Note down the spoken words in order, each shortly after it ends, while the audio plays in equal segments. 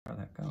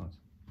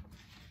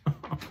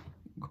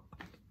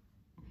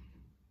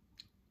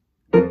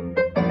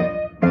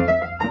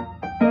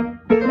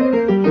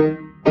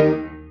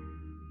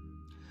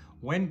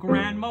When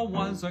Grandma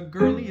was a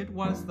girlie, it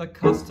was the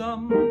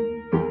custom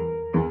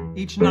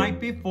each night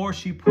before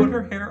she put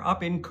her hair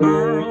up in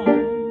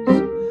curls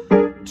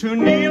to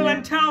kneel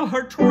and tell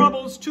her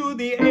troubles to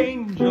the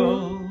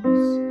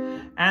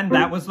angels. And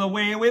that was the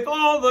way with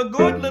all the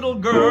good little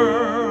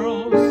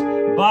girls.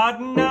 But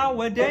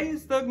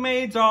nowadays the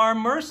maids are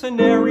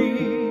mercenary,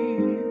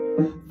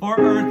 for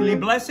earthly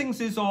blessings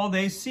is all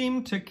they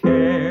seem to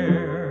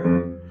care.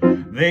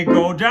 They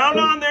go down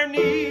on their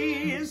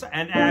knees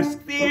and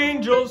ask the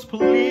angels,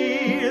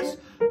 please,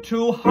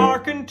 to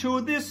hearken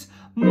to this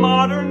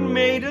modern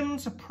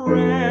maiden's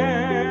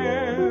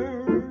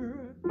prayer.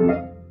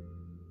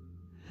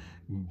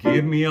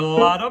 Give me a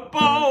lot of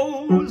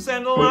beaux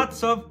and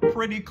lots of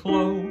pretty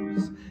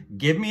clothes.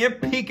 Give me a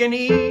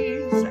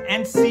Pekingese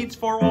and seats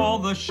for all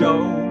the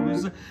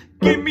shows.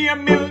 Give me a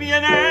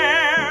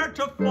millionaire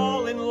to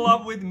fall in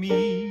love with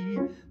me.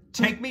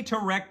 Take me to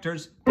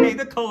rectors, pay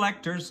the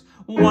collectors,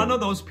 one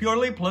of those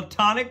purely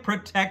platonic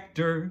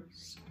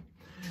protectors.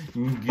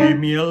 Give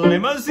me a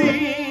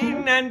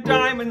limousine and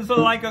diamonds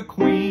like a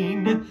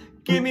queen.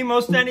 Give me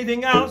most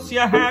anything else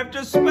you have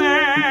to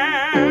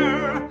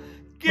spare.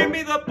 Give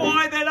me the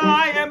boy that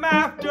I am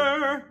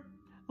after.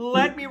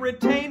 Let me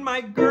retain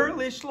my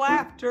girlish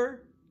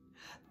laughter.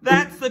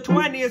 That's the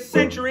 20th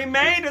century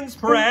maiden's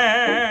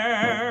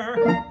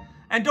prayer.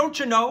 And don't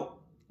you know,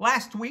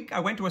 last week I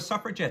went to a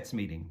suffragettes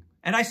meeting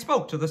and I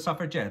spoke to the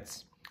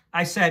suffragettes.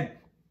 I said,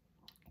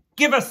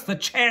 give us the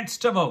chance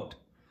to vote.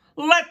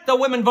 Let the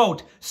women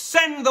vote.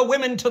 Send the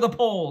women to the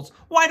polls.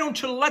 Why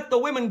don't you let the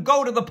women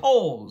go to the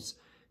polls?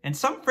 And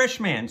some fresh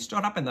man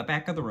stood up in the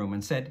back of the room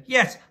and said,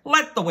 yes,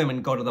 let the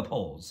women go to the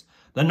polls.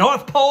 The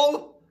North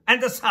Pole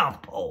and the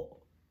South Pole.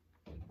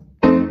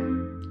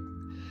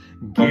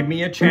 Give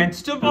me a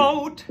chance to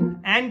vote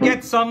and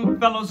get some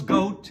fellow's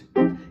goat.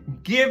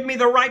 Give me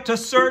the right to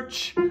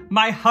search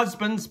my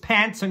husband's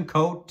pants and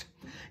coat.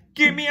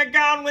 Give me a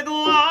gown with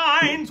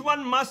lines,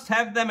 one must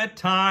have them at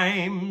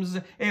times.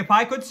 If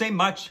I could say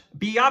much,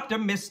 be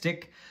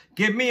optimistic.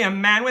 Give me a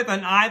man with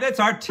an eye that's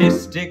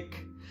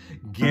artistic.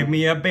 Give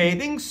me a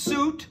bathing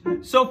suit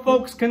so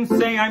folks can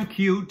say I'm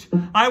cute.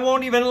 I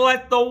won't even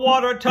let the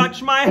water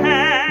touch my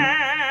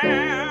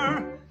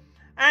hair.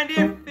 And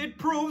if it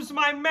proves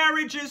my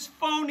marriage is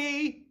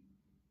phony,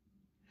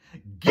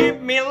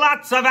 give me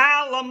lots of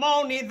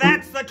alimony.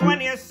 That's the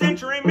 20th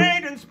century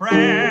maiden's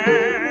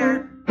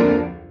prayer.